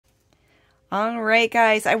All right,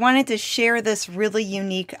 guys, I wanted to share this really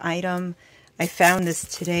unique item. I found this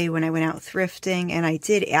today when I went out thrifting, and I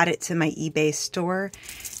did add it to my eBay store.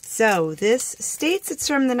 So this states it's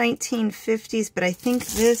from the 1950s, but I think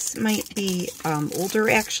this might be older,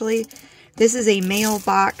 actually. This is a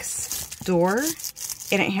mailbox door,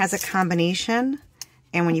 and it has a combination.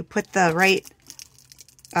 And when you put the right,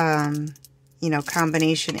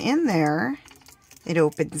 combination in there, it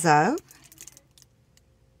opens up.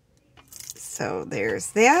 So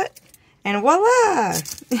there's that, and voila!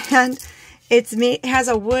 And it has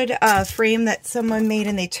a wood frame that someone made,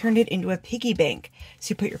 and they turned it into a piggy bank.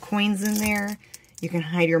 So you put your coins in there, you can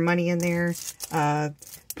hide your money in there,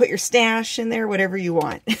 put your stash in there, whatever you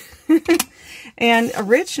want. And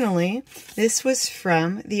originally, this was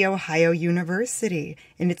from the Ohio University,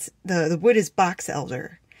 and it's the wood is box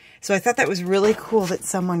elder. So I thought that was really cool that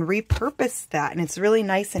someone repurposed that, and it's really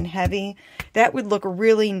nice and heavy. That would look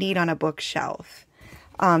really neat on a bookshelf.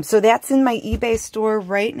 So that's in my eBay store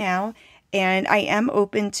right now, and I am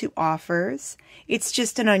open to offers. It's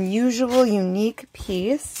just an unusual, unique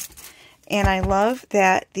piece, and I love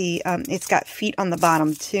that it's got feet on the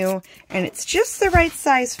bottom too, and it's just the right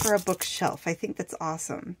size for a bookshelf. I think that's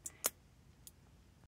awesome.